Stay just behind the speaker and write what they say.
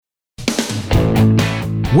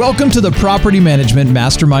Welcome to the Property Management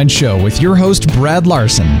Mastermind Show with your host, Brad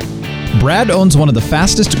Larson. Brad owns one of the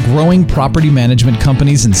fastest growing property management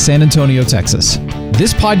companies in San Antonio, Texas.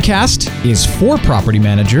 This podcast is for property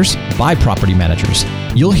managers by property managers.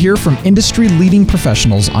 You'll hear from industry-leading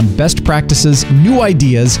professionals on best practices, new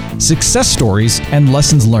ideas, success stories, and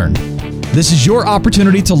lessons learned. This is your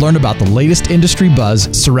opportunity to learn about the latest industry buzz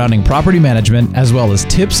surrounding property management, as well as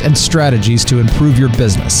tips and strategies to improve your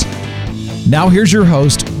business. Now here's your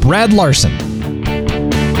host, Brad Larson.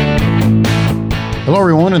 Hello,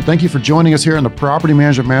 everyone, and thank you for joining us here on the Property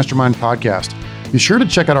Management Mastermind podcast. Be sure to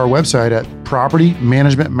check out our website at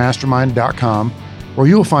propertymanagementmastermind.com, where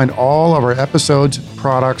you will find all of our episodes,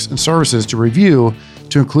 products, and services to review,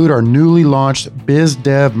 to include our newly launched Biz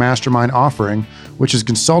Dev Mastermind offering, which is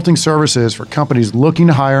consulting services for companies looking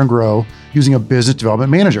to hire and grow using a business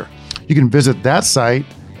development manager. You can visit that site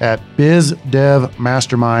at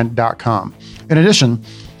bizdevmastermind.com. In addition,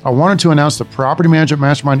 I wanted to announce the Property Management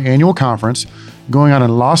Mastermind Annual Conference going on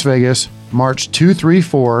in Las Vegas, March 2, 3,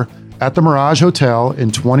 4 at the Mirage Hotel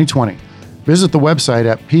in 2020. Visit the website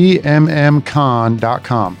at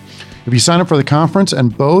PMMCON.com. If you sign up for the conference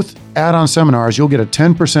and both add-on seminars, you'll get a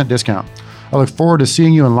 10% discount. I look forward to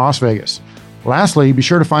seeing you in Las Vegas. Lastly, be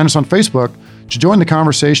sure to find us on Facebook to join the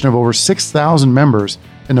conversation of over 6,000 members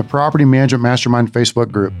in the Property Management Mastermind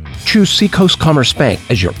Facebook group. Choose Seacoast Commerce Bank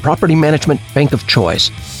as your property management bank of choice.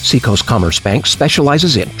 Seacoast Commerce Bank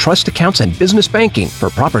specializes in trust accounts and business banking for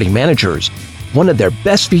property managers. One of their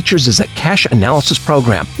best features is a cash analysis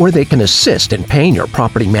program where they can assist in paying your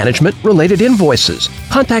property management-related invoices.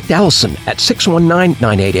 Contact Allison at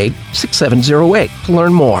 619-988-6708 to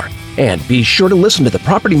learn more. And be sure to listen to the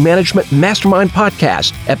Property Management Mastermind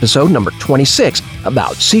podcast, episode number 26,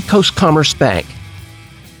 about Seacoast Commerce Bank.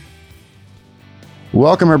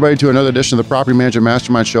 Welcome, everybody, to another edition of the Property Management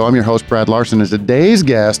Mastermind Show. I'm your host, Brad Larson, and today's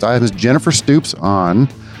guest, I have Ms. Jennifer Stoops on,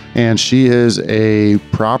 and she is a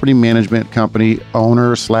property management company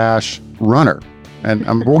owner / runner.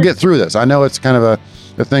 And we'll get through this. I know it's kind of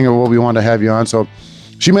a thing of what we want to have you on. So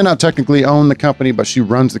she may not technically own the company, but she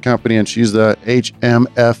runs the company, and she's the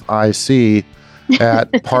HMFIC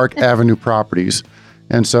at Park Avenue Properties.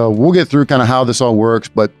 And so we'll get through kind of how this all works,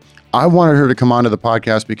 but I wanted her to come onto the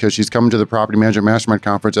podcast because she's coming to the Property Management Mastermind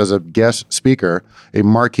Conference as a guest speaker, a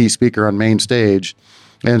marquee speaker on main stage.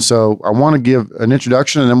 And so I want to give an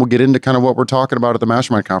introduction, and then we'll get into kind of what we're talking about at the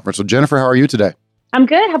Mastermind Conference. So Jennifer, how are you today? I'm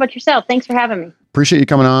good. How about yourself? Thanks for having me. Appreciate you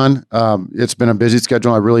coming on. It's been a busy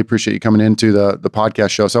schedule. I really appreciate you coming into the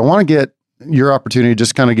podcast show. So I want to get your opportunity,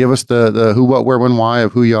 just kind of give us the who, what, where, when, why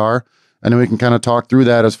of who you are. And then we can kind of talk through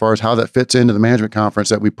that as far as how that fits into the management conference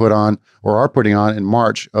that we put on or are putting on in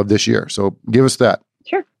March of this year. So give us that.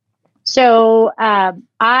 Sure. So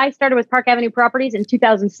I started with Park Avenue Properties in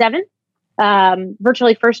 2007.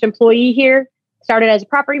 Virtually first employee here. Started as a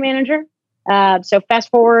property manager. So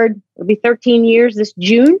fast forward, it'll be 13 years this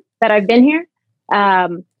June that I've been here.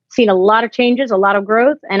 Seen a lot of changes, a lot of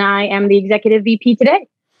growth, and I am the executive VP today.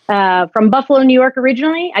 From Buffalo, New York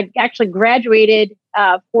originally. I actually graduated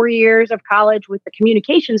 4 years of college with a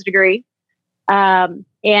communications degree and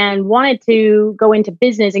wanted to go into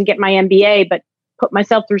business and get my MBA, but put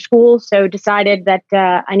myself through school. So decided that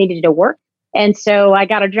I needed to work. And so I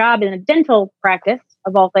got a job in a dental practice,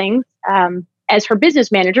 of all things, as her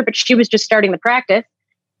business manager, but she was just starting the practice.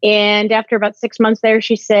 And after about 6 months there,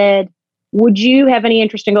 she said, "Would you have any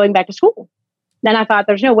interest in going back to school?" Then I thought,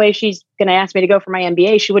 there's no way she's going to ask me to go for my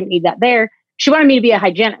MBA. She wouldn't need that there. She wanted me to be a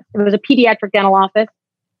hygienist. It was a pediatric dental office.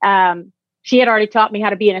 She had already taught me how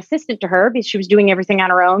to be an assistant to her because she was doing everything on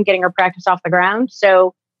her own, getting her practice off the ground.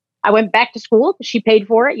 So I went back to school. She paid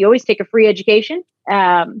for it. You always take a free education.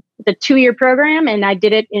 It's a 2-year program, and I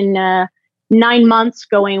did it in 9 months,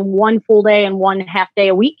 going 1 full day and 1 half day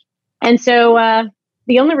a week. And so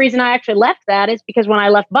the only reason I actually left that is because when I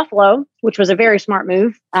left Buffalo, which was a very smart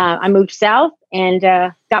move, I moved south and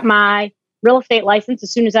got my real estate license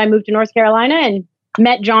as soon as I moved to North Carolina and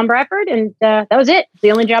met John Bradford. And that was it.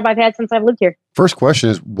 The only job I've had since I've lived here. First question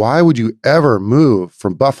is, why would you ever move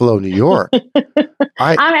from Buffalo, New York?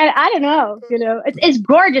 I don't know. You know, it's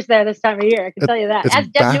gorgeous there this time of year. I can tell you that. As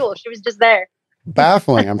Deb Jewell, she was just there.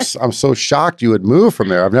 Baffling. I'm so shocked you would move from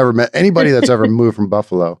there. I've never met anybody that's ever moved from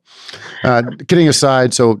Buffalo. Kidding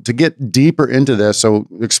aside, so to get deeper into this, so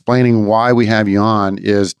explaining why we have you on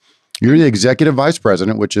is you're the executive vice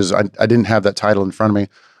president, which is, I didn't have that title in front of me,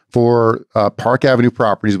 for Park Avenue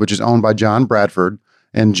Properties, which is owned by John Bradford.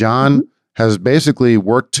 And John has basically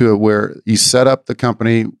worked to where he set up the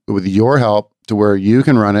company with your help to where you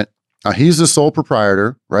can run it. He's the sole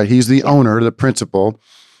proprietor, right? He's the owner, the principal,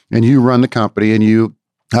 and you run the company and you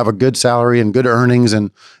have a good salary and good earnings,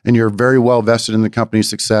 and you're very well vested in the company's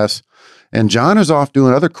success. And John is off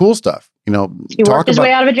doing other cool stuff. He worked his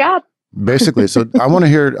way out of a job. Basically. So I want to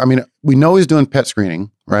hear, we know he's doing pet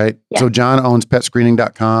screening, right? Yeah. So John owns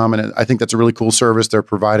petscreening.com. And I think that's a really cool service they're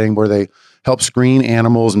providing where they help screen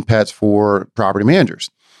animals and pets for property managers.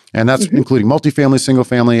 And that's including multifamily, single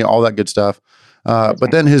family, all that good stuff.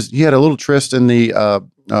 But then he had a little tryst in the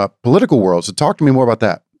political world. So talk to me more about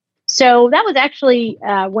that. So that was actually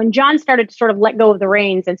when John started to sort of let go of the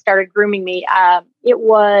reins and started grooming me. It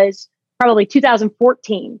was probably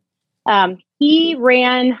 2014. He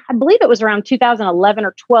ran, I believe it was around 2011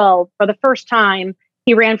 or 12, for the first time.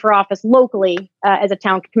 He ran for office locally as a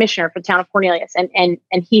town commissioner for the town of Cornelius. And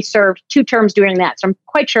he served 2 terms doing that. So I'm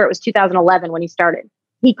quite sure it was 2011 when he started.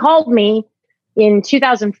 He called me in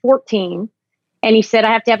 2014 and he said,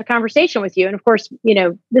 I have to have a conversation with you. And of course,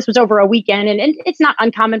 this was over a weekend, and it's not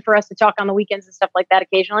uncommon for us to talk on the weekends and stuff like that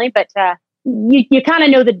occasionally, but you kind of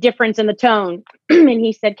know the difference in the tone. And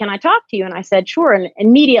he said, can I talk to you? And I said, sure. And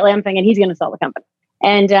immediately I'm thinking he's going to sell the company.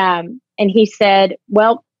 And he said,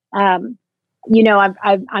 well, I'm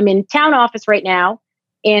in town office right now,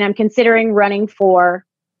 and I'm considering running for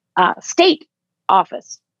state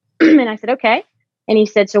office. And I said, okay. And he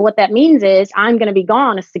said, so what that means is I'm going to be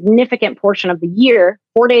gone a significant portion of the year,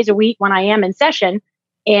 4 days a week when I am in session.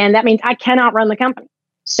 And that means I cannot run the company.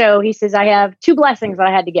 So he says, I have 2 blessings that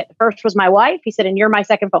I had to get. The first was my wife. He said, and you're my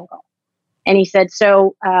second phone call. And he said,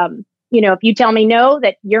 so, if you tell me no,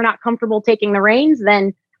 that you're not comfortable taking the reins,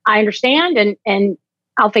 then I understand and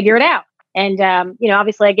I'll figure it out. And,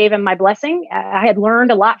 obviously I gave him my blessing. I had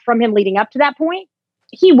learned a lot from him leading up to that point.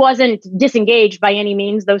 He wasn't disengaged by any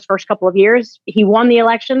means those first couple of years. He won the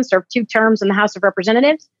election, served 2 terms in the House of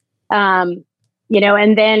Representatives. And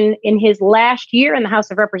then in his last year in the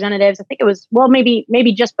House of Representatives, I think it was,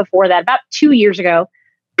 maybe just before that, about 2 years ago,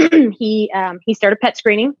 he started pet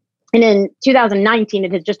screening. And in 2019,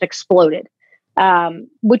 it had just exploded,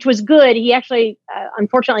 which was good. He actually,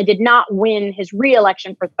 unfortunately, did not win his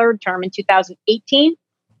re-election for 3rd term in 2018.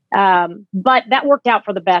 But that worked out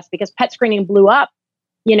for the best because pet screening blew up.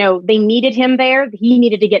 They needed him there. He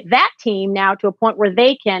needed to get that team now to a point where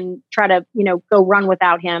they can try to, go run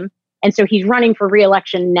without him. And so he's running for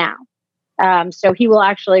re-election now. So he will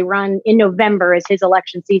actually run in November as his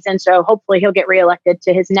election season. So hopefully he'll get reelected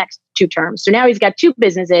to his next 2 terms. So now he's got 2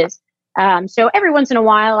 businesses. So every once in a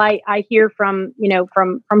while, I hear from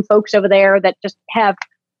folks over there that just have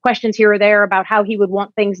questions here or there about how he would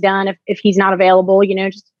want things done if he's not available.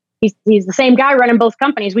 He's the same guy running both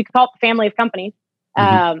companies. We call it the family of companies.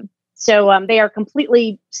 So they are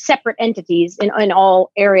completely separate entities in all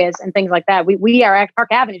areas and things like that. We are Park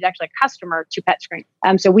Avenue is actually a customer to Pet Screen.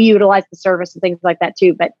 So we utilize the service and things like that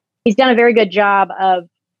too. But he's done a very good job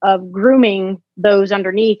of grooming those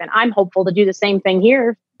underneath. And I'm hopeful to do the same thing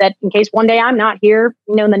here, that in case one day I'm not here,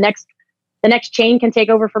 the next chain can take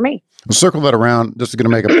over for me. We'll circle that around. Just going to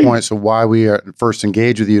make a point. So why we first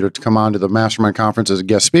engaged with you to come on to the Mastermind Conference as a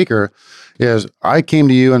guest speaker is I came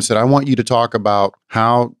to you and said, I want you to talk about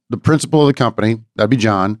how the principal of the company, that'd be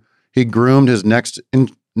John, he groomed his next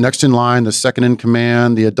in line, the second in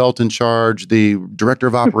command, the adult in charge, the director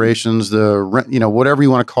of operations, whatever you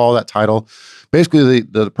want to call that title, basically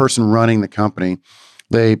the person running the company.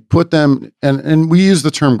 They put them, and we use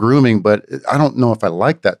the term grooming, but I don't know if I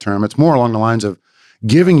like that term. It's more along the lines of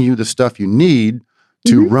giving you the stuff you need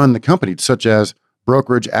to run the company, such as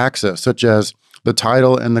brokerage access, such as the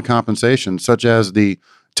title and the compensation, such as the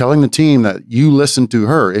telling the team that you listen to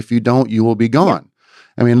her. If you don't, you will be gone.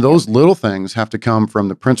 I mean, those little things have to come from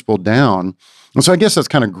the principal down. And so I guess that's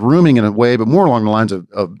kind of grooming in a way, but more along the lines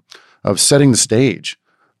of setting the stage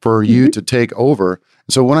for you to take over.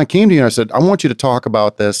 So when I came to you, I said, I want you to talk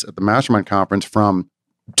about this at the Mastermind Conference from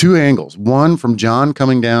 2 angles. One, from John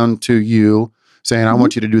coming down to you saying, I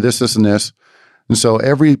want you to do this, this, and this. And so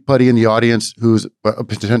everybody in the audience who's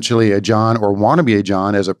potentially a John or want to be a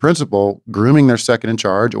John as a principal, grooming their second in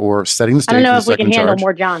charge or setting the stage. I don't know if we can handle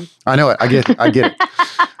more John. I know it. I get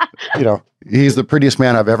it. He's the prettiest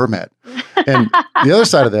man I've ever met. And the other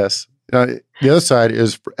side of this, the other side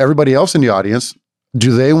is for everybody else in the audience.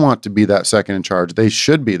 Do they want to be that second in charge? They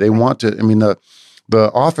should be. They want to. I mean, the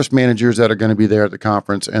office managers that are going to be there at the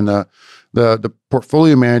conference and the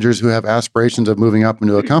portfolio managers who have aspirations of moving up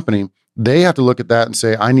into a company, they have to look at that and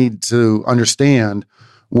say, I need to understand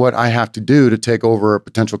what I have to do to take over a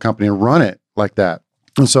potential company and run it like that.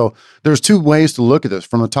 And so there's 2 ways to look at this,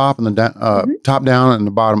 from the top and the top down and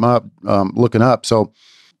the bottom up, looking up. So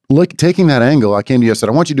taking that angle, I came to you and said,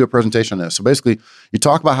 I want you to do a presentation on this. So basically, you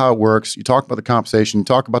talk about how it works, you talk about the compensation, you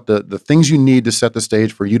talk about the things you need to set the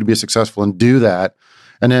stage for you to be successful and do that.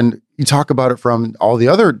 And then you talk about it from all the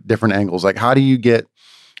other different angles. Like, how do you get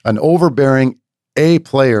an overbearing A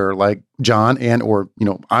player like John or,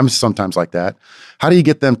 I'm sometimes like that. How do you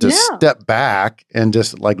get them to step back and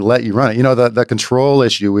just like let you run it? The control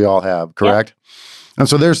issue we all have, correct? Yep. And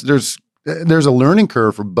so there's a learning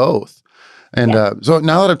curve for both. And so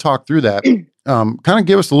now that I've talked through that, kind of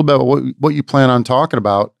give us a little bit about what you plan on talking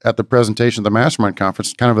about at the presentation at the Mastermind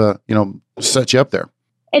Conference, kind of set you up there.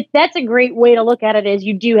 That's a great way to look at it, is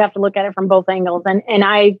you do have to look at it from both angles. And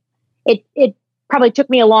it probably took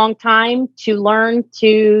me a long time to learn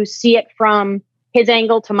to see it from his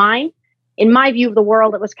angle to mine. In my view of the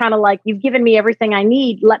world, it was kind of like, you've given me everything I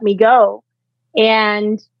need, let me go.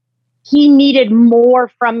 And he needed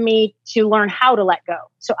more from me to learn how to let go.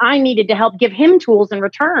 So I needed to help give him tools in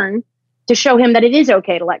return to show him that it is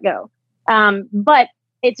okay to let go. But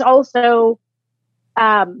it's also,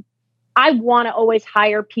 I want to always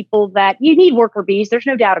hire people that you need worker bees. There's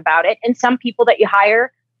no doubt about it. And some people that you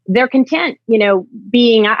hire, they're content,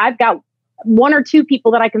 I've got one or two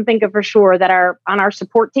people that I can think of for sure that are on our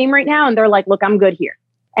support team right now. And they're like, look, I'm good here.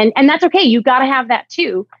 And that's okay. You got to have that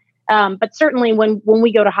too. But certainly when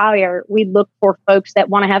we go to hire, we look for folks that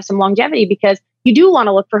want to have some longevity, because you do want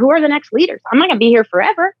to look for who are the next leaders. I'm not going to be here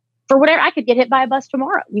forever for whatever. I could get hit by a bus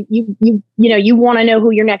tomorrow. You want to know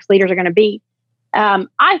who your next leaders are going to be.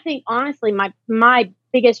 I think honestly, my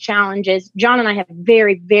biggest challenge is John and I have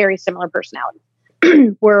very, very similar personalities.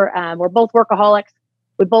 We're both workaholics.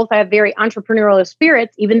 We both have very entrepreneurial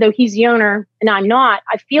spirits, even though he's the owner and I'm not.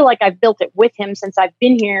 I feel like I've built it with him since I've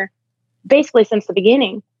been here, basically since the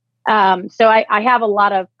beginning. So I have a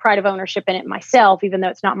lot of pride of ownership in it myself, even though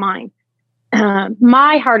it's not mine.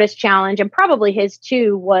 My hardest challenge, and probably his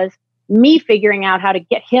too, was me figuring out how to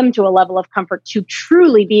get him to a level of comfort to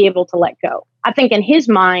truly be able to let go. I think in his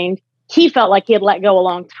mind, he felt like he had let go a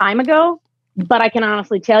long time ago, but I can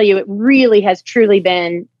honestly tell you, it really has truly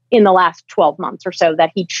been in the last 12 months or so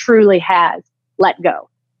that he truly has let go.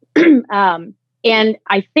 And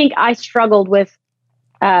I think I struggled with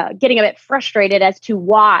getting a bit frustrated as to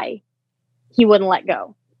why he wouldn't let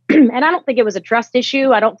go. And I don't think it was a trust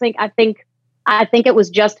issue. I think it was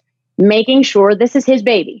just making sure this is his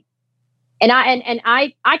baby. And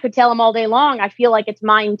I could tell him all day long, I feel like it's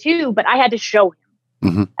mine too, but I had to show him.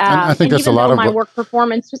 Mm-hmm. I think that's a lot of my work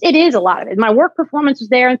performance it is a lot of it. My work performance was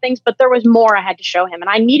there and things, but there was more I had to show him. And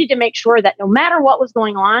I needed to make sure that no matter what was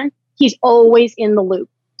going on, he's always in the loop.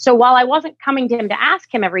 So while I wasn't coming to him to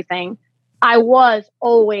ask him everything, I was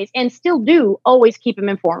always, and still do, always keep him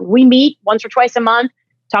informed. We meet once or twice a month,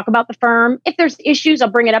 talk about the firm. If there's issues, I'll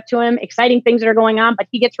bring it up to him, exciting things that are going on, but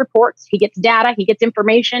he gets reports, he gets data, he gets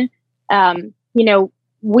information.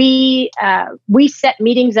 We set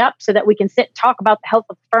meetings up so that we can sit and talk about the health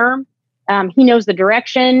of the firm. He knows the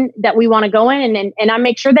direction that we want to go in, and I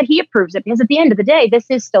make sure that he approves it, because at the end of the day, this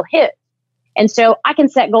is still his. And so I can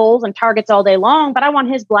set goals and targets all day long, but I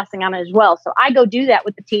want his blessing on it as well. So I go do that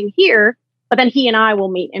with the team here, but then he and I will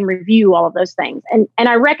meet and review all of those things. And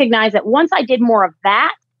I recognize that once I did more of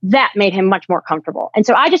that, that made him much more comfortable. And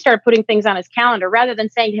so I just started putting things on his calendar rather than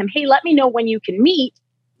saying to him, hey, let me know when you can meet.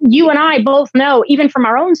 You and I both know, even from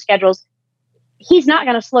our own schedules, he's not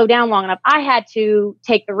going to slow down long enough. I had to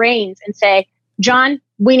take the reins and say, John,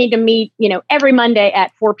 we need to meet, every Monday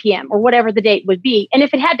at 4 p.m. or whatever the date would be. And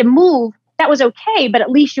if it had to move, that was okay. But at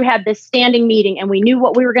least you had this standing meeting and we knew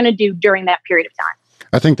what we were going to do during that period of time.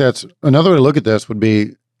 I think that's another way to look at this would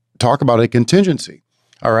be talk about a contingency.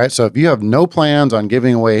 All right. So if you have no plans on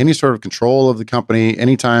giving away any sort of control of the company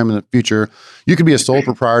anytime in the future, you could be a sole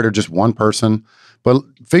proprietor, just one person. But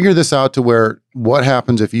figure this out to where what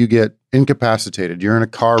happens if you get incapacitated, you're in a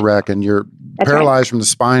car wreck and you're paralyzed from the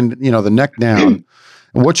spine, the neck down.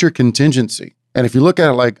 And what's your contingency? And if you look at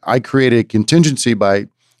it like I created a contingency by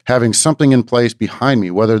having something in place behind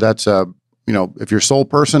me, whether that's if you're a sole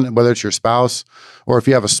person, whether it's your spouse, or if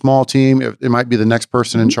you have a small team, it might be the next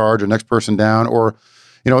person in charge or next person down. Or,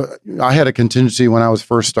 I had a contingency when I was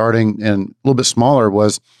first starting and a little bit smaller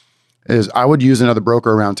is I would use another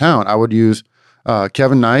broker around town. I would use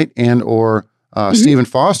Kevin Knight and or Stephen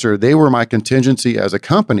Foster. They were my contingency as a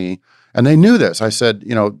company, and they knew this. I said,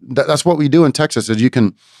 that's what we do in Texas is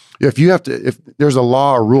if there's a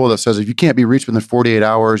law or rule that says if you can't be reached within 48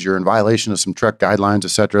 hours, you're in violation of some trek guidelines,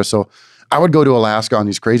 et cetera. So I would go to Alaska on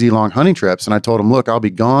these crazy long hunting trips, and I told them, look, I'll be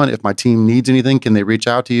gone. If my team needs anything, can they reach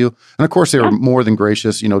out to you? And of course, they were more than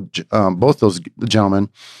gracious, both those gentlemen.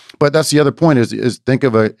 But that's the other point is think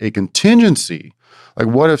of a contingency. Like,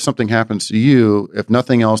 what if something happens to you? If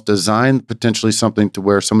nothing else, design potentially something to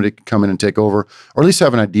where somebody can come in and take over, or at least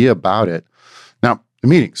have an idea about it. Now, the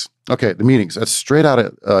meetings. Okay, the meetings. That's straight out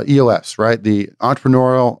of EOS, right? The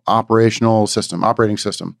Entrepreneurial Operating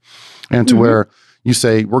System. And to where you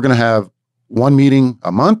say, we're going to have one meeting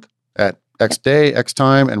a month at X day, X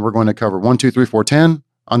time, and we're going to cover 1, 2, 3, 4, 10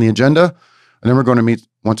 on the agenda. And then we're going to meet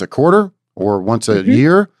once a quarter or once a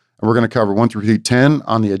year, and we're going to cover 1 through 10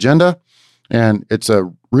 on the agenda. And it's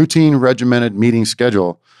a routine, regimented meeting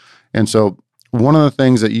schedule. And so one of the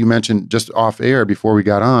things that you mentioned just off air before we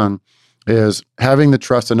got on is having the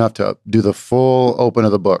trust enough to do the full open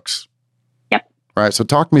of the books. Yep. Right. So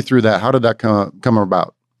talk me through that. How did that come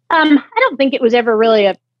about? I don't think it was ever really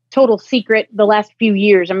a total secret the last few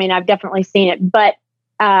years. I mean, I've definitely seen it, but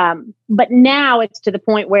now it's to the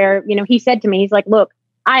point where, he said to me, he's like, look,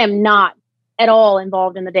 I am not at all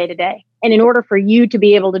involved in the day to day. And in order for you to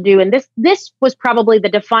be able to do, and this was probably the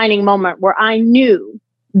defining moment where I knew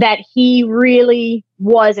that he really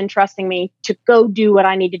was entrusting me to go do what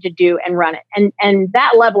I needed to do and run it. And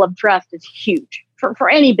that level of trust is huge for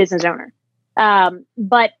any business owner.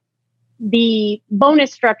 But the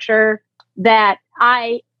bonus structure that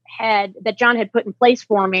that John had put in place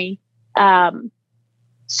for me,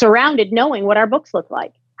 surrounded knowing what our books look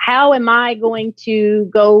like. How am I going to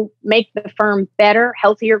go make the firm better,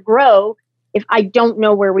 healthier, grow if I don't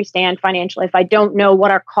know where we stand financially, if I don't know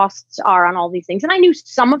what our costs are on all these things? And I knew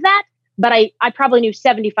some of that, but I probably knew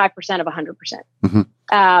 75% of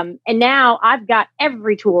 100%. And now I've got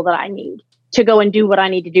every tool that I need to go and do what I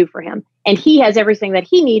need to do for him. And he has everything that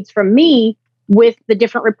he needs from me with the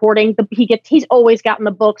different reporting. He's always gotten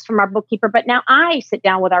the books from our bookkeeper, but now I sit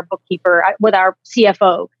down with our bookkeeper, with our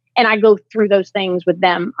CFO, and I go through those things with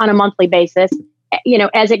them on a monthly basis,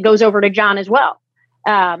 as it goes over to John as well.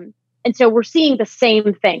 And so we're seeing the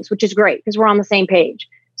same things, which is great because we're on the same page.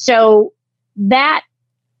 So that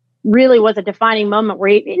really was a defining moment where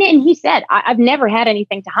he said, I've never had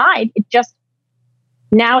anything to hide. It just,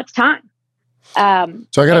 now it's time. So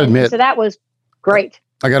I got to admit, so that was great.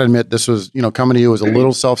 I got to admit, this was, coming to you was a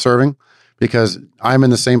little self-serving because I'm in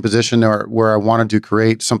the same position where I wanted to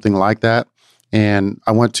create something like that. And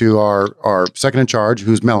I went to our second in charge,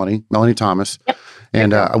 who's Melanie Thomas. Yep.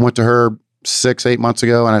 And I went to her 6-8 months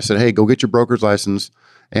ago and I said, hey, go get your broker's license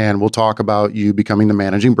and we'll talk about you becoming the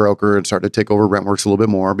managing broker and start to take over Rentworks a little bit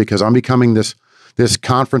more because I'm becoming this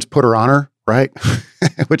conference putter honor, right?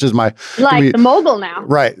 Which is the mogul now.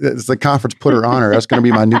 Right. It's the conference putter honor. That's going to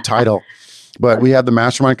be my new title. But we have the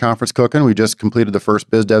mastermind conference cooking. We just completed the first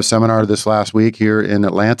biz dev seminar this last week here in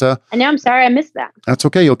Atlanta. And now I'm sorry I missed that. That's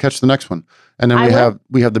okay. You'll catch the next one. And then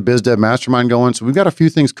we have the biz dev mastermind going. So we've got a few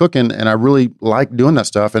things cooking and I really like doing that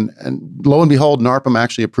stuff. And lo and behold, NARPM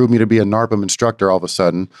actually approved me to be a NARPM instructor all of a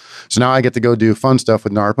sudden. So now I get to go do fun stuff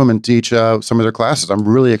with NARPM and teach some of their classes. I'm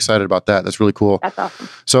really excited about that. That's really cool. That's awesome.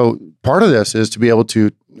 So part of this is to be able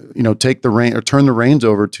to, take the rein or turn the reins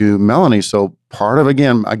over to Melanie. So part of,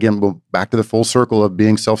 again, we'll back to the full circle of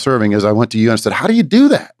being self-serving is I went to you and I said, how do you do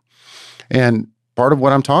that? And part of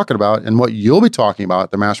what I'm talking about and what you'll be talking about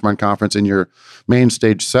at the Mastermind Conference in your main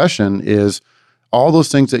stage session is all those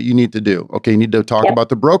things that you need to do. Okay, you need to talk about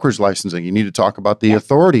the broker's licensing. You need to talk about the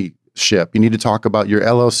authorityship. You need to talk about your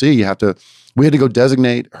LLC. We had to go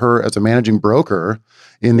designate her as a managing broker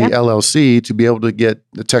in the LLC to be able to get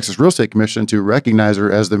the Texas Real Estate Commission to recognize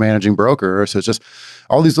her as the managing broker. So it's just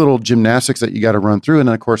all these little gymnastics that you got to run through. And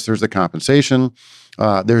then of course, there's the compensation.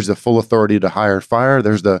 There's the full authority to hire and fire.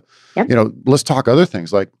 There's the, let's talk other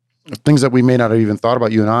things like things that we may not have even thought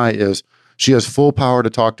about, you and I, is she has full power to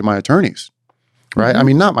talk to my attorneys, right? I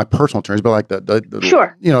mean, not my personal attorneys, but like the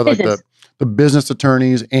like the business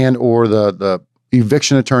attorneys and or the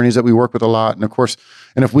eviction attorneys that we work with a lot. And of course,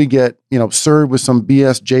 and if we get, served with some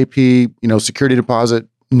BS JP, security deposit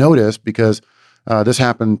notice because this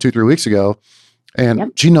happened 2-3 weeks ago,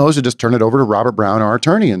 and she knows to just turn it over to Robert Brown, our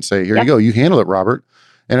attorney, and say, here you go, you handle it, Robert.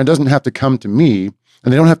 And it doesn't have to come to me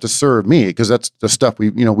and they don't have to serve me because that's the stuff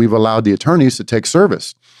we've allowed the attorneys to take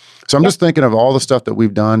service. So I'm just thinking of all the stuff that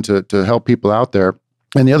we've done to help people out there.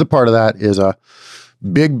 And the other part of that is a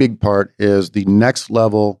big part is the next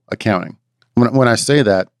level accounting. When I say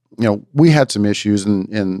that, we had some issues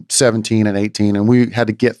in 17 and 18 and we had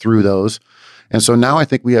to get through those. And so now I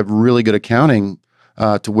think we have really good accounting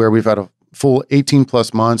to where we've had a full 18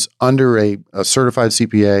 plus months under a certified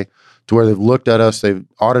CPA to where they've looked at us, they've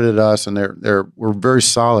audited us, and we're very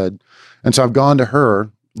solid. And so I've gone to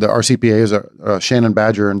her, our CPA is Shannon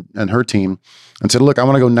Badger and her team, and said, look, I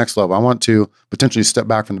want to go next level. I want to potentially step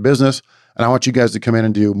back from the business, and I want you guys to come in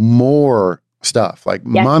and do more stuff like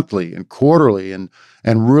monthly and quarterly and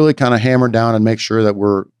really kind of hammer down and make sure that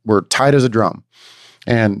we're tight as a drum.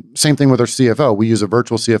 And same thing with our CFO. We use a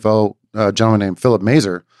virtual CFO, a gentleman named Philip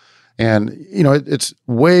Mazer. And, it's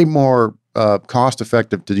way more cost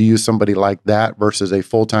effective to use somebody like that versus a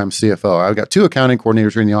full-time CFO. I've got 2 accounting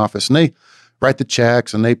coordinators here in the office, and they write the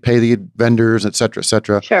checks and they pay the vendors, et cetera, et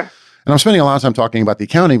cetera. Sure. And I'm spending a lot of time talking about the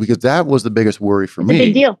accounting because that was the biggest worry for me. It's a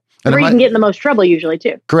big deal. Where you can get in the most trouble usually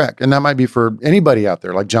too. Correct. And that might be for anybody out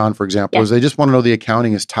there, like John, for example, is they just want to know the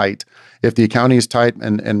accounting is tight. If the accounting is tight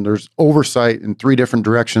and there's oversight in 3 different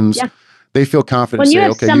directions, they feel confident. When you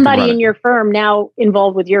have somebody in your firm now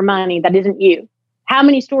involved with your money that isn't you, how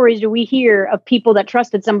many stories do we hear of people that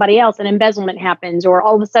trusted somebody else and embezzlement happens, or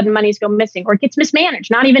all of a sudden monies go missing, or it gets mismanaged?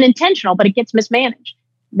 Not even intentional, but it gets mismanaged.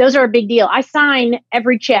 Those are a big deal. I sign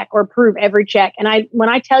every check or approve every check. And when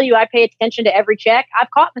I tell you I pay attention to every check, I've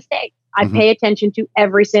caught mistakes. I pay attention to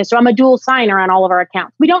every single. So I'm a dual signer on all of our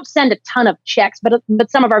accounts. We don't send a ton of checks, but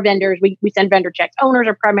some of our vendors, we send vendor checks. Owners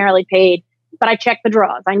are primarily paid, but I check the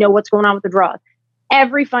draws. I know what's going on with the draws.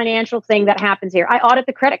 Every financial thing that happens here, I audit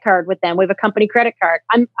the credit card with them. We have a company credit card.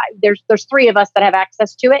 There's 3 of us that have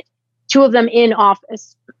access to it. 2 of them in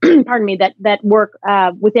office, pardon me, that work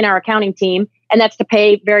within our accounting team. And that's to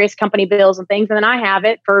pay various company bills and things. And then I have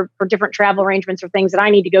it for different travel arrangements or things that I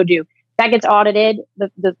need to go do. That gets audited.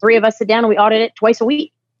 The 3 of us sit down and we audit it twice a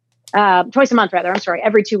month,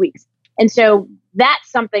 every 2 weeks. And so that's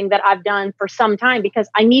something that I've done for some time because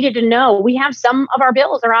I needed to know we have some of our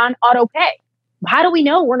bills are on auto pay. How do we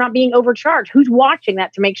know we're not being overcharged? Who's watching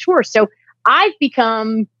that to make sure? So I've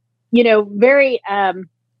become, very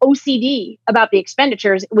OCD about the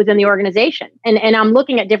expenditures within the organization. And I'm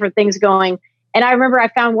looking at different things going. And I remember I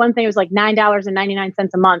found one thing, it was like $9.99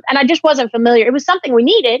 a month. And I just wasn't familiar. It was something we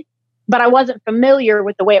needed, but I wasn't familiar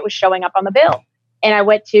with the way it was showing up on the bill. And I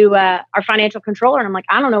went to our financial controller and I'm like,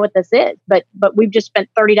 I don't know what this is, but we've just spent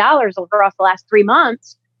 $30 across the last 3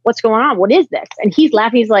 months. What's going on? What is this? And he's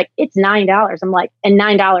laughing. He's like, it's $9. I'm like, and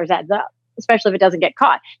 $9 adds up, especially if it doesn't get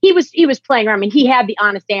caught. He was playing around. I mean, he had the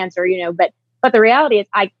honest answer, but the reality is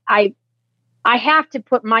I have to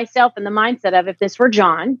put myself in the mindset of if this were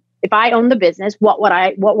John, if I owned the business, what would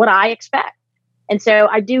I expect? And so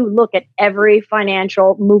I do look at every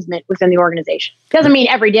financial movement within the organization. Doesn't mean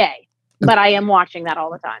every day, but I am watching that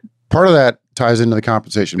all the time. Part of that ties into the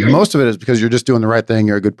compensation. Most of it is because you're just doing the right thing.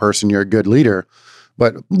 You're a good person. You're a good leader.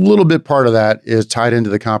 But a little bit part of that is tied into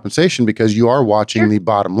the compensation because you are watching the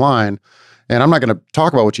bottom line. And I'm not going to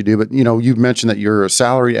talk about what you do, but you've mentioned that you're a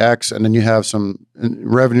salary X and then you have some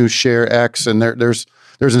revenue share X and there's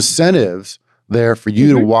incentives there for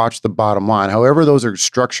you to watch the bottom line. However those are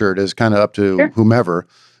structured is kind of up to whomever,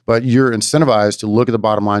 but you're incentivized to look at the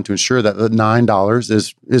bottom line to ensure that the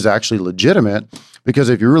 $9 is actually legitimate. Because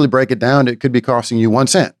if you really break it down, it could be costing you 1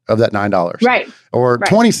 cent of that $9. Right. Or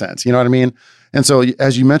 20 cents, you know what I mean? And so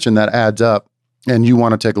as you mentioned, that adds up and you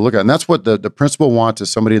want to take a look at it. And that's what the principal wants is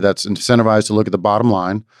somebody that's incentivized to look at the bottom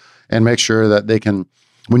line and make sure that they can,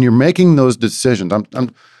 when you're making those decisions,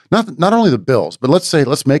 I'm not only the bills, but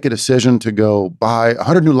let's make a decision to go buy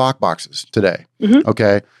 100 new lock boxes today.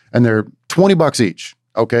 Okay. And they're $20 each.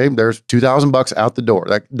 Okay. There's $2,000 out the door.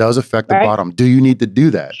 That does affect the bottom. Do you need to do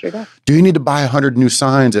that? Sure does. Do you need to buy 100 new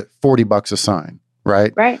signs at $40 a sign?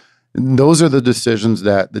 Right. Right. And those are the decisions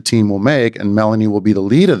that the team will make, and Melanie will be the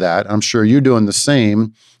lead of that. I'm sure you're doing the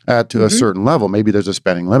same to a certain level. Maybe there's a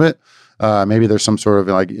spending limit. Maybe there's some sort of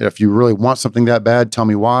like, if you really want something that bad, tell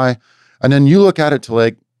me why. And then you look at it to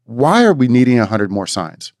like, why are we needing 100 more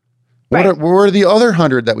signs? Where are the other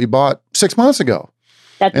 100 that we bought 6 months ago?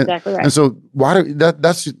 That's exactly right. And so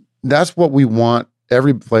that's what we want.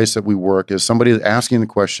 Every place that we work is somebody asking the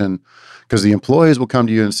question, because the employees will come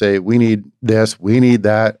to you and say, we need this, we need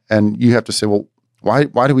that. And you have to say, well, why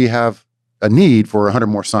do we have a need for 100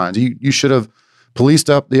 more signs? You should have policed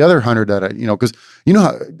up the other 100 that, because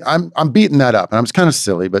I'm beating that up and I'm kind of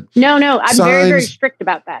silly, but no, I'm very, very strict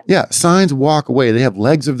about that. Yeah. Signs walk away. They have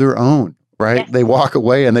legs of their own, right? Yes. They walk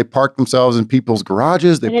away and they park themselves in people's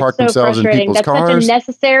garages. They park themselves in people's cars. That's such a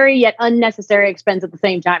necessary yet unnecessary expense at the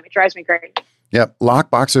same time. It drives me crazy. Yep. Lock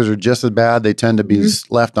boxes are just as bad. They tend to be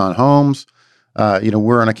left on homes.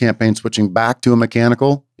 We're on a campaign switching back to a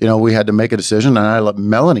mechanical. We had to make a decision and I let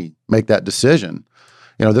Melanie make that decision.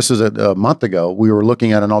 This is a month ago. We were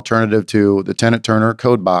looking at an alternative to the Tenant Turner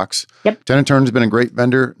Code Box. Yep. Tenant Turner's been a great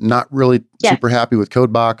vendor. Not really super happy with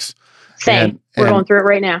Code Box. Same. We're going through it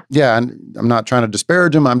right now. Yeah. And I'm not trying to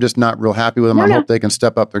disparage them. I'm just not real happy with them. I hope they can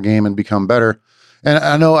step up their game and become better. And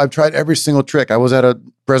I know I've tried every single trick. I was at a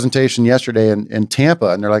presentation yesterday in Tampa,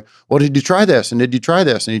 and they're like, well, did you try this? And did you try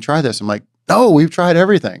this? And you try this? I'm like, no, we've tried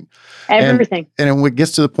everything. Everything. And it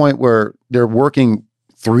gets to the point where they're working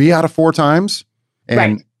 3 out of 4 times,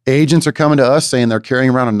 and agents are coming to us saying they're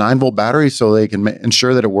carrying around a 9-volt battery so they can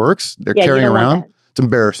ensure that it works. They're carrying around. It's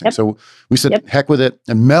embarrassing. Yep. So we said, Yep. heck with it.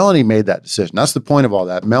 And Melanie made that decision. That's the point of all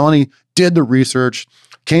that. Melanie did the research,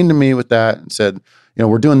 came to me with that and said,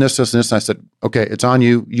 we're doing this, this, and this. And I said, okay, it's on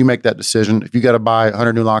you. You make that decision. If you got to buy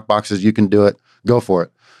 100 new lock boxes, you can do it. Go for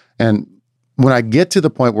it. And when I get to the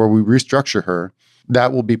point where we restructure her,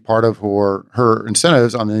 that will be part of her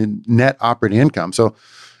incentives on the net operating income. So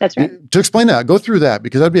that's right. To explain that, go through that,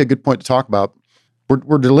 because that'd be a good point to talk about.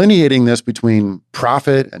 We're delineating this between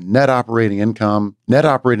profit and net operating income. Net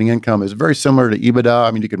operating income is very similar to EBITDA.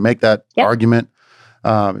 I mean, you could make that argument.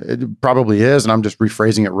 It probably is, and I'm just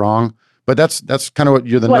rephrasing it wrong. But that's kind of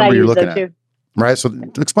the number you're looking at, right? So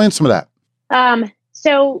explain some of that.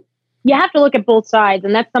 So you have to look at both sides,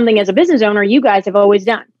 and that's something as a business owner you guys have always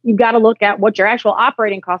done. You've got to look at what your actual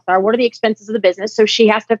operating costs are. What are the expenses of the business? So she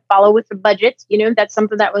has to follow with the budget. That's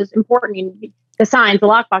something that was important. The signs, the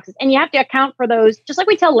lock boxes, and you have to account for those. Just like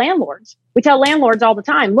we tell landlords all the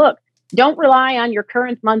time. Look, don't rely on your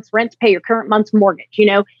current month's rent to pay your current month's mortgage.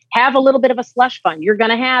 Have a little bit of a slush fund. You're going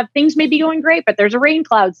to have things may be going great, but there's a rain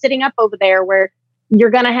cloud sitting up over there where you're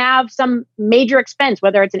going to have some major expense,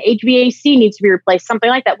 whether it's an HVAC needs to be replaced, something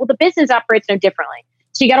like that. Well, the business operates no differently.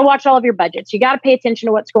 So you got to watch all of your budgets. You got to pay attention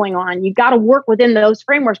to what's going on. You got to work within those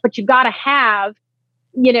frameworks, but you got to have,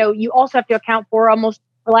 you also have to account for, almost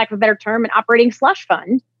for lack of a better term, an operating slush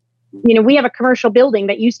fund. We have a commercial building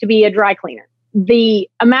that used to be a dry cleaner. The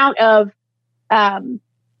amount of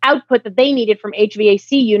output that they needed from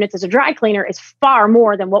HVAC units as a dry cleaner is far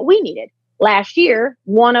more than what we needed. Last year,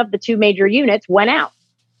 one of the two major units went out.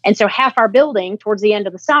 And so half our building towards the end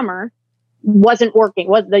of the summer wasn't working.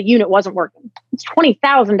 The unit wasn't working. It's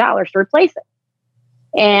 $20,000 to replace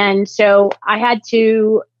it. And so I had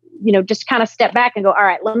to, just kind of step back and go, all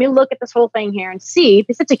right, let me look at this whole thing here and see,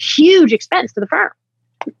 because it's a huge expense to the firm.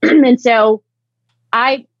 And so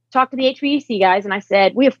I talked to the HVAC guys and I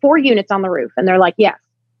said, we have 4 units on the roof. And they're like, yes.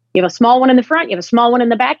 You have a small one in the front, you have a small one in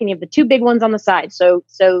the back, and you have the 2 big ones on the side. So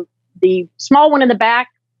the small one in the back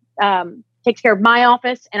takes care of my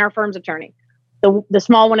office and our firm's attorney. The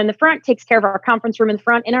small one in the front takes care of our conference room in the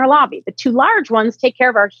front and our lobby. The 2 large ones take care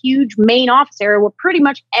of our huge main office area where pretty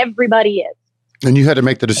much everybody is. And you had to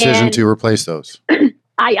make the decision to replace those.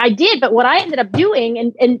 I did, but what I ended up doing,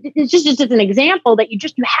 and it's just as an example that you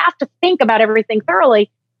have to think about everything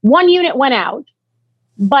thoroughly. 1 unit went out,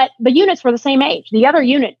 but the units were the same age. The other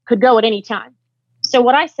unit could go at any time. So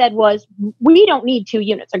what I said was, we don't need 2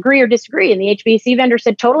 units, agree or disagree. And the HVAC vendor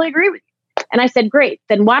said, totally agree with you. And I said, great,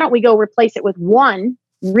 then why don't we go replace it with 1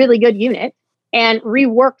 really good unit and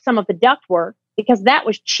rework some of the ductwork, because that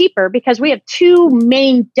was cheaper, because we have 2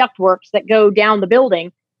 main ductworks that go down the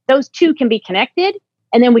building. Those 2 can be connected,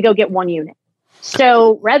 and then we go get 1 unit.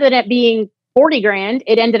 So rather than it being $40,000,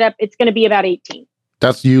 it ended up, it's going to be about 18.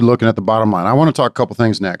 That's you looking at the bottom line. I want to talk a couple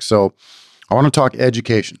things next. So I want to talk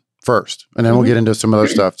education first, and then we'll get into some other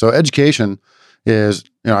stuff. So education is,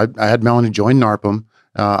 I had Melanie join NARPM.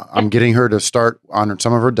 I'm getting her to start on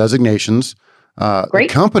some of her designations. Great.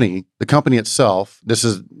 The company itself, this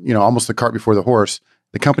is, almost the cart before the horse.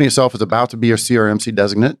 The company itself is about to be a CRMC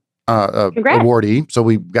designate awardee. So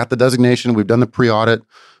we've got the designation. We've done the pre-audit.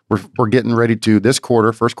 We're getting ready to,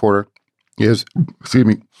 first quarter is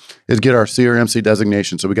get our CRMC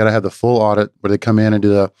designation. So we got to have the full audit where they come in and do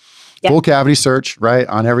the full cavity search, right,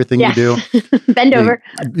 on everything you do. Bend over.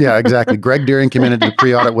 Yeah, exactly. Greg Deering came in and did the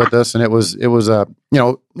pre-audit with us, and it was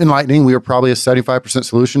enlightening. We were probably a 75%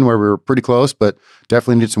 solution where we were pretty close, but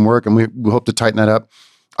definitely need some work, and we hope to tighten that up.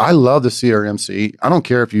 I love the CRMC. I don't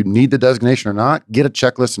care if you need the designation or not. Get a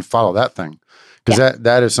checklist and follow that thing, because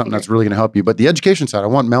that is something that's really going to help you. But the education side, I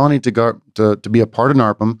want Melanie to go to be a part of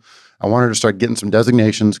NARPM. I want her to start getting some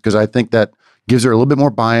designations, because I think that gives her a little bit more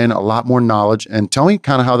buy-in, a lot more knowledge. And tell me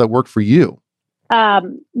kind of how that worked for you.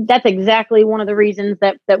 That's exactly one of the reasons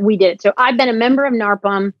that we did it. So I've been a member of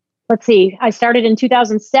NARPM. Let's see, I started in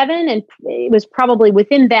 2007, and it was probably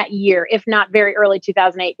within that year, if not very early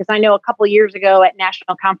 2008, because I know a couple of years ago at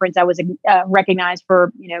National Conference, I was recognized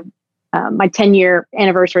for my 10-year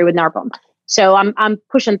anniversary with NARPM. So I'm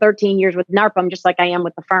pushing 13 years with NARPM, just like I am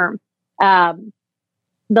with the firm.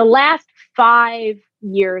 The last 5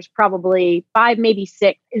 years, probably 5, maybe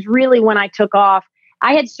 6, is really when I took off.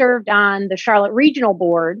 I had served on the Charlotte Regional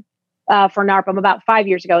Board for NARPM about 5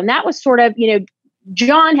 years ago. And that was sort of,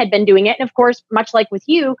 John had been doing it. And of course, much like with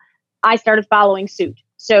you, I started following suit.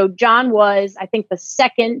 So John was, I think, the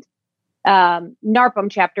second NARPM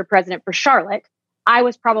chapter president for Charlotte. I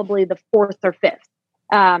was probably the 4th or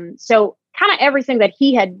 5th. So kind of everything that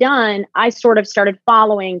he had done, I sort of started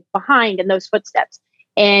following behind in those footsteps.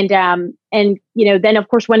 And then of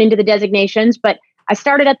course went into the designations, but I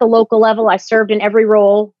started at the local level. I served in every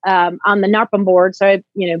role on the NARPM board, so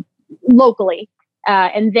locally.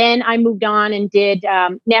 And then I moved on and did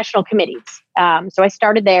national committees. So I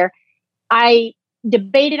started there. I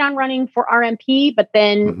debated on running for RMP, but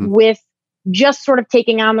then with just sort of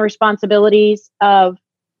taking on the responsibilities of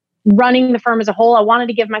running the firm as a whole, I wanted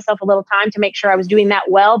to give myself a little time to make sure I was doing that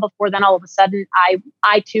well before then all of a sudden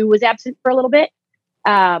I too was absent for a little bit.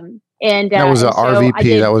 That was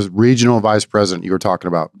RVP. That was regional vice president you were talking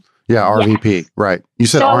about. Yeah, RVP. Yes. Right. You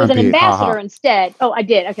said so RMP. I was an ambassador instead. Oh, I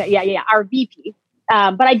did. Okay. Yeah. RVP.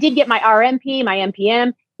 But I did get my RMP, my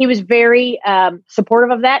MPM. He was very supportive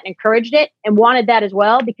of that and encouraged it and wanted that as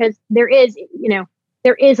well, because there is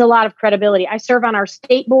a lot of credibility. I serve on our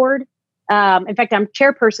state board. In fact, I'm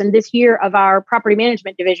chairperson this year of our property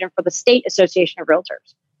management division for the State Association of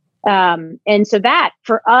Realtors. And so that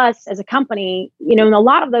for us as a company, and a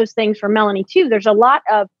lot of those things for Melanie too, there's a lot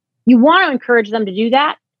of, you want to encourage them to do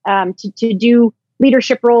that, to do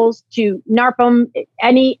leadership roles, to NARPM,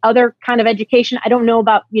 any other kind of education. I don't know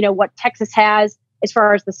about, what Texas has as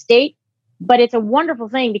far as the state, but it's a wonderful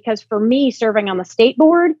thing because for me serving on the state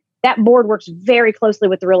board, that board works very closely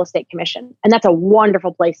with the real estate commission. And that's a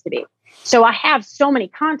wonderful place to be. So I have so many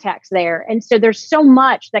contacts there. And so there's so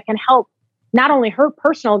much that can help not only her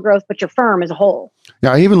personal growth, but your firm as a whole.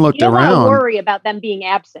 Yeah, I even looked around. You don't worry about them being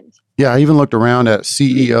absent. Yeah, I even looked around at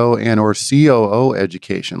CEO and or COO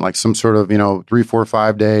education, like some sort of, 3, 4,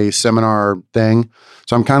 5 day seminar thing.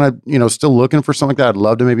 So I'm kind of, still looking for something like that. I'd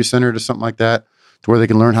love to maybe send her to something like that to where they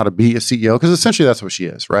can learn how to be a CEO. Because essentially that's what she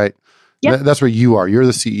is, right? Yep. That's what you are. You're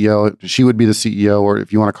the CEO. She would be the CEO, or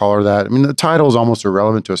if you want to call her that. I mean, the title is almost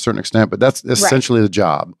irrelevant to a certain extent, but that's essentially the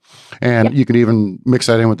job. And you can even mix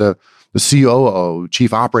that in with the COO,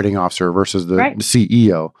 Chief Operating Officer, versus the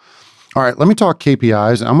CEO. All right, let me talk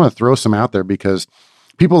KPIs. And I'm going to throw some out there because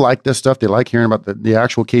people like this stuff. They like hearing about the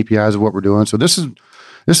actual KPIs of what we're doing. So this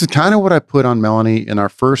is kind of what I put on Melanie in our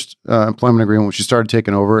first employment agreement when she started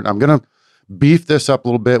taking over. And I'm going to beef this up a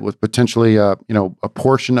little bit with potentially a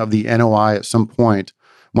portion of the NOI at some point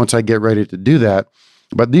once I get ready to do that.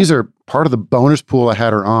 But these are part of the bonus pool I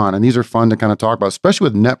had her on, and these are fun to kind of talk about, especially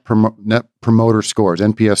with net promoter scores,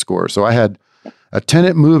 NPS scores. So I had a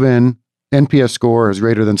tenant move-in NPS score is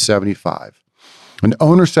greater than 75. An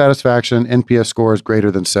owner satisfaction NPS score is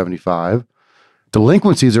greater than 75.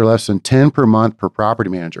 Delinquencies are less than 10 per month per property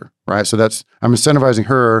manager, right? So I'm incentivizing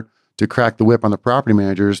her to crack the whip on the property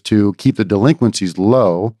managers to keep the delinquencies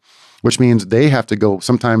low, which means they have to go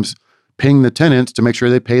sometimes ping the tenants to make sure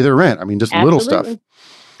they pay their rent. I mean, just little stuff.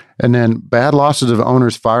 And then bad losses of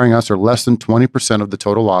owners firing us are less than 20% of the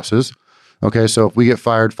total losses. Okay, so if we get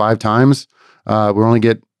fired 5 times, we're only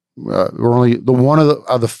the one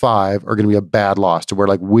of the 5 are going to be a bad loss to where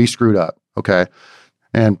like we screwed up. Okay.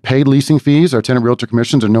 And paid leasing fees, our tenant realtor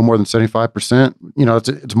commissions are no more than 75%.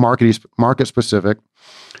 It's market specific.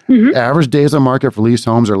 Average days on market for leased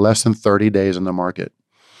homes are less than 30 days on the market.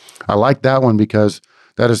 I like that one because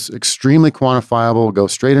that is extremely quantifiable. Go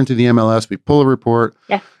straight into the MLS. We pull a report.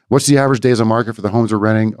 Yeah. What's the average days on market for the homes we're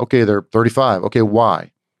renting? Okay, they're 35. Okay,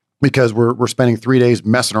 why? Because we're spending 3 days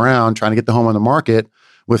messing around trying to get the home on the market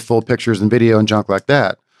with full pictures and video and junk like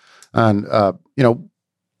that. And,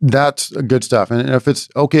 that's good stuff. And if it's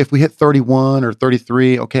okay, if we hit 31 or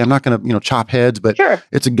 33, okay, I'm not going to, chop heads, but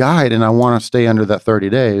it's a guide and I want to stay under that 30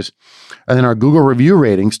 days. And then our Google review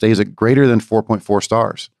rating stays at greater than 4.4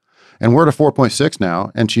 stars. And we're at a 4.6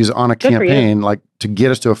 now. And she's on a campaign like to get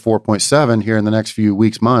us to a 4.7 here in the next few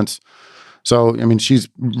weeks, months. So, I mean, she's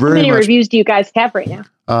very How many reviews do you guys have right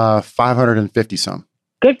now? 550 some.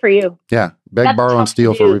 Good for you. Yeah. Beg, borrow, and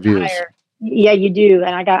steal for reviews. Yeah, you do.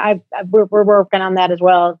 And we're working on that as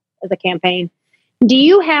well as a campaign. Do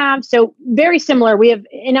you have, so very similar, we have,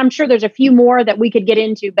 and I'm sure there's a few more that we could get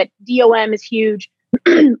into, but DOM is huge.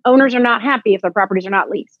 Owners are not happy if their properties are not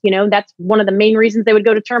leased. That's one of the main reasons they would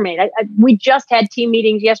go to terminate. We just had team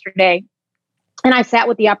meetings yesterday and I sat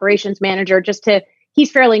with the operations manager he's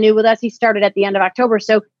fairly new with us. He started at the end of October.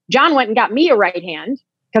 So John went and got me a right hand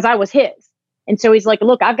because I was his. And so he's like,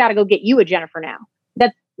 look, I've got to go get you a Jennifer now.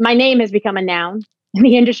 My name has become a noun in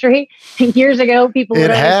the industry. Years ago, people would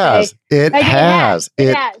say... It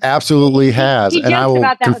absolutely has. And I will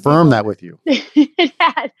confirm that with you. It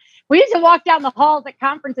has. We used to walk down the halls at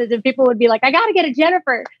conferences and people would be like, I got to get a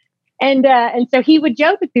Jennifer. And so he would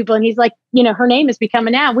joke with people and he's like, her name has become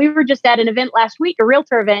a noun. We were just at an event last week, a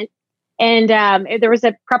realtor event. And there was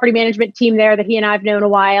a property management team there that he and I have known a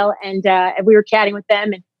while. And we were chatting with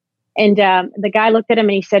them. And the guy looked at him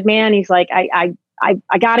and he said, man, he's like,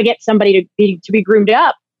 I got to get somebody to be groomed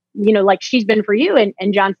up, like she's been for you.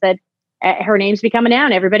 And John said, her name's become a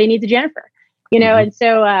noun. Everybody needs a Jennifer. And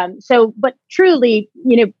but truly,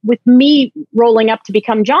 with me rolling up to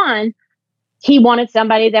become John, he wanted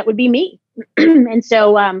somebody that would be me. And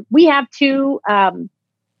so we have two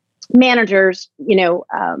managers,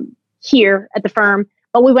 here at the firm,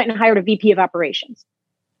 but we went and hired a VP of operations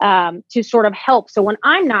to sort of help. So when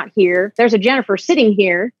I'm not here, there's a Jennifer sitting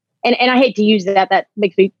here, and I hate to use that. That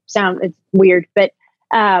makes me sound it's weird, but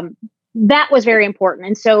that was very important.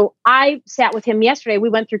 And so I sat with him yesterday. We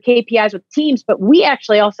went through KPIs with teams, but we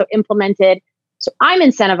actually also implemented. So I'm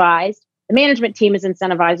incentivized. The management team is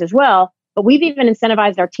incentivized as well, but we've even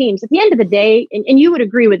incentivized our teams. At the end of the day, and you would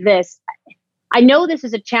agree with this, I know this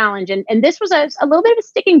is a challenge, and this was a little bit of a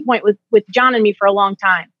sticking point with John and me for a long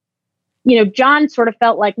time. John sort of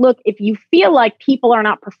felt like, look, if you feel like people are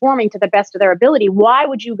not performing to the best of their ability, why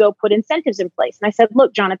would you go put incentives in place? And I said,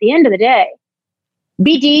 look, John, at the end of the day,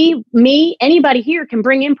 BD, me, anybody here can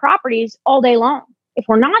bring in properties all day long. If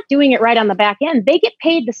we're not doing it right on the back end, they get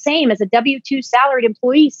paid the same as a W-2 salaried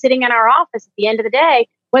employee sitting in our office at the end of the day,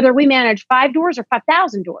 whether we manage 5 doors or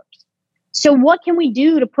 5,000 doors. So what can we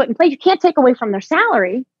do to put in place? You can't take away from their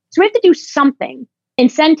salary. So we have to do something.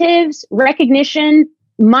 Incentives, recognition,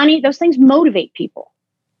 money, those things motivate people.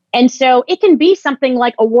 And so it can be something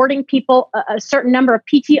like awarding people a certain number of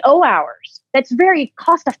PTO hours. That's very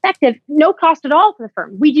cost effective, no cost at all to the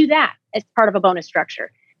firm. We do that as part of a bonus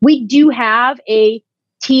structure. We do have a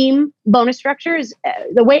team bonus structures.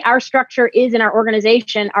 The way our structure is in our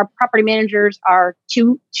organization, our property managers are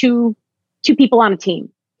two people on a team.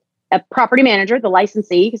 A property manager, the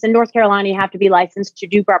licensee, because in North Carolina, you have to be licensed to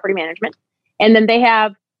do property management. And then they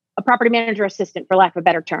have a property manager assistant, for lack of a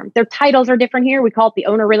better term. Their titles are different here. We call it the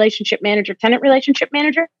owner relationship manager, tenant relationship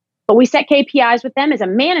manager. But we set KPIs with them as a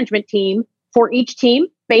management team for each team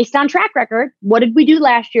based on track record. What did we do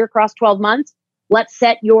last year across 12 months? Let's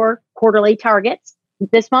set your quarterly targets.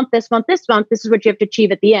 This month, this month, this month. This is what you have to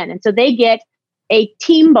achieve at the end. And so they get a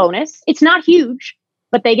team bonus. It's not huge,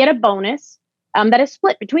 but they get a bonus that is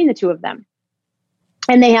split between the two of them.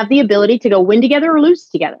 And they have the ability to go win together or lose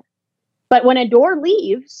together. But when a door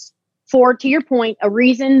leaves for, to your point, a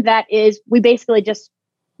reason that is we basically just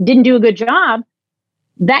didn't do a good job,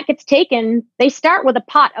 that gets taken. They start with a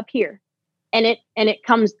pot up here, and it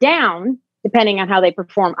comes down depending on how they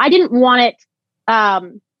perform. I didn't want it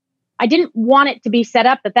to be set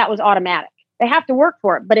up that was automatic. They have to work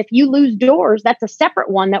for it. But if you lose doors, that's a separate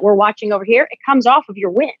one that we're watching over here. It comes off of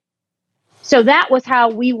your win. So that was how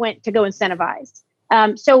we went to go incentivize.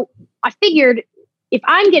 So I figured, if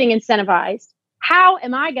I'm getting incentivized, how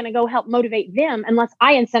am I going to go help motivate them unless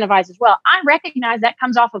I incentivize as well? I recognize that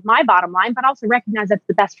comes off of my bottom line, but also recognize that's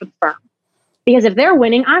the best for the firm. Because if they're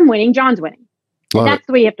winning, I'm winning, John's winning. And that's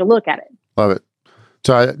the way you have to look at it. Love it.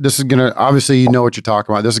 So this is going to, obviously, you know what you're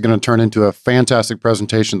talking about. This is going to turn into a fantastic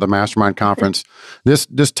presentation at the Mastermind Conference. This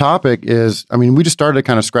topic is, we just started to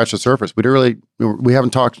kind of scratch the surface. We haven't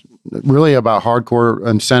talked really about hardcore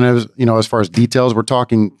incentives, as far as details. We're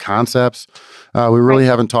talking concepts. We really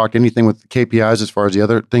haven't talked anything with KPIs as far as the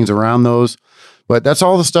other things around those. But that's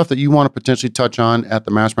all the stuff that you want to potentially touch on at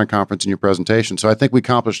the Mastermind Conference in your presentation. So I think we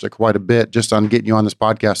accomplished quite a bit just on getting you on this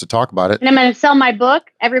podcast to talk about it. And I'm going to sell my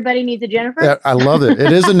book, Everybody Needs a Jennifer. Yeah, I love it.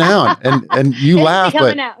 It is a noun. And you laugh,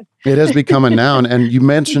 but it has become a noun. And you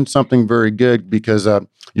mentioned something very good because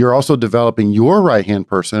you're also developing your right-hand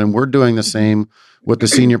person. And we're doing the same with the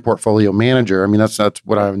senior portfolio manager. That's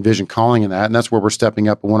what I envision calling in that. And that's where we're stepping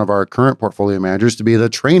up one of our current portfolio managers to be the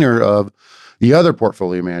trainer of the other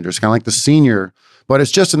portfolio managers, kind of like the senior, but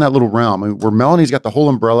it's just in that little realm where Melanie's got the whole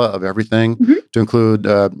umbrella of everything to include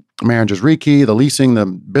managers rekey, the leasing, the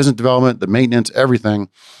business development, the maintenance, everything.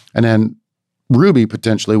 And then Ruby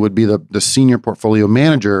potentially would be the senior portfolio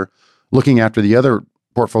manager looking after the other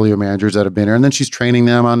portfolio managers that have been here. And then she's training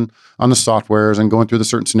them on the softwares and going through the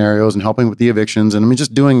certain scenarios and helping with the evictions. And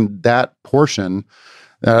just doing that portion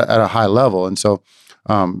at a high level. And so,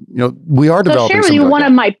 we are developing. I'll share with you one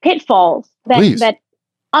of my pitfalls that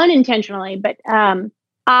unintentionally, but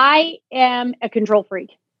I am a control freak.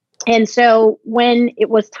 And so when it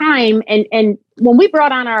was time, and when we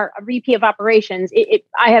brought on our VP of operations,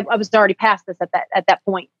 I was already past this at that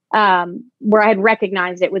point, where I had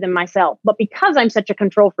recognized it within myself. But because I'm such a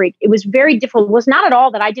control freak, it was very difficult. It was not at all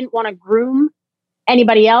that I didn't want to groom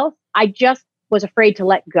anybody else. I just was afraid to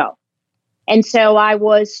let go. And so I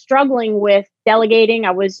was struggling with delegating.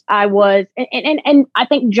 I was, and I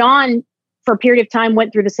think John, for a period of time,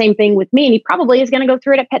 went through the same thing with me, and he probably is going to go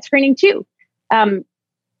through it at pet screening too.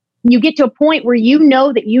 You get to a point where you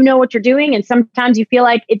know what you're doing, and sometimes you feel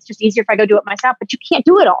like it's just easier if I go do it myself, but you can't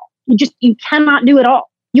do it all. You cannot do it all.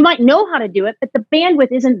 You might know how to do it, but the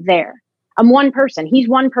bandwidth isn't there. I'm one person. He's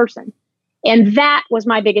one person. And that was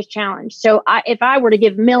my biggest challenge. So if I were to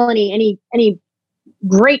give Melanie any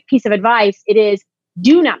great piece of advice, it is,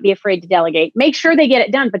 do not be afraid to delegate. Make sure they get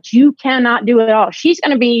it done, but you cannot do it all. She's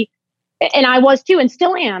going to be, and I was too, and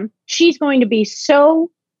still am, she's going to be so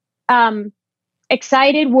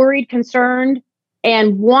excited, worried, concerned,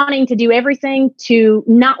 and wanting to do everything to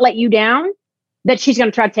not let you down, that she's going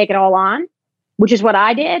to try to take it all on, which is what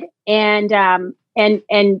I did. And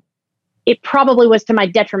it probably was to my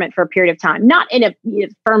detriment for a period of time. Not in a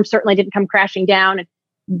firm certainly didn't come crashing down,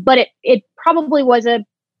 but it probably was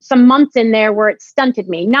some months in there where it stunted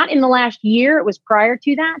me. Not in the last year, it was prior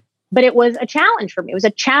to that, but it was a challenge for me. It was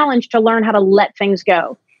a challenge to learn how to let things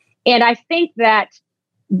go. And I think that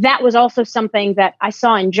was also something that I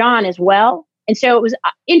saw in John as well. And so it was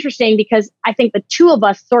interesting because I think the two of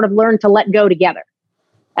us sort of learned to let go together.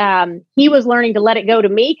 He was learning to let it go to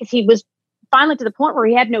me because he was finally to the point where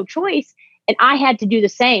he had no choice, and I had to do the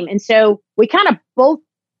same. And so we kind of both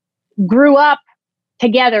grew up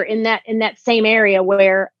together in that same area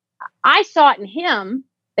where I saw it in him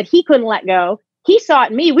that he couldn't let go. He saw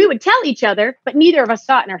it in me. We would tell each other, but neither of us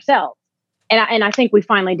saw it in ourselves. And I think we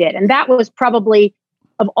finally did. And that was probably,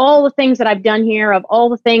 of all the things that I've done here, of all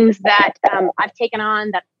the things that I've taken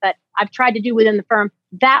on, that I've tried to do within the firm,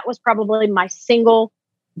 that was probably my single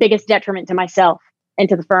biggest detriment to myself and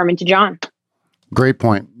to the firm and to John. Great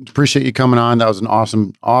point. Appreciate you coming on. That was an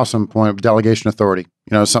awesome point of delegation authority.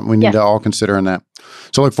 Something we need to all consider in that.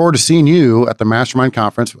 So look forward to seeing you at the Mastermind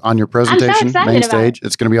Conference on your presentation, main stage.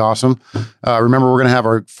 It's going to be awesome. Remember, we're going to have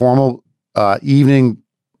our formal evening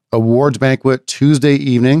awards banquet Tuesday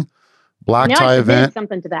evening, black tie event,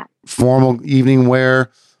 something to that. Formal evening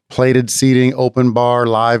wear, plated seating, open bar,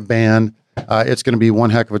 live band. It's going to be one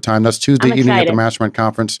heck of a time. That's Tuesday evening at the Mastermind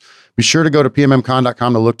Conference. Be sure to go to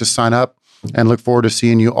PMMCON.com to look to sign up, and look forward to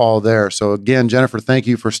seeing you all there. So again, Jennifer, thank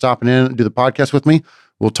you for stopping in and do the podcast with me.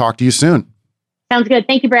 We'll talk to you soon. Sounds good.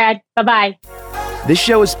 Thank you, Brad. Bye-bye. This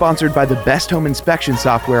show is sponsored by the best home inspection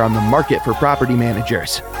software on the market for property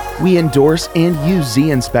managers. We endorse and use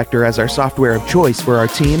Z-Inspector as our software of choice for our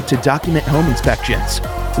team to document home inspections.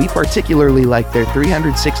 We particularly like their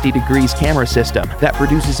 360 degrees camera system that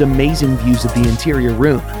produces amazing views of the interior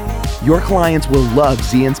room. Your clients will love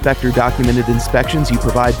Z-Inspector documented inspections you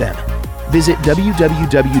provide them. Visit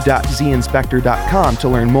www.zinspector.com to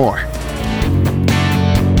learn more.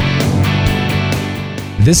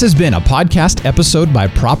 This has been a podcast episode by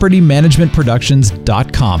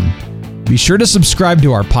PropertyManagementProductions.com. Be sure to subscribe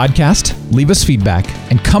to our podcast, leave us feedback,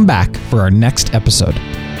 and come back for our next episode.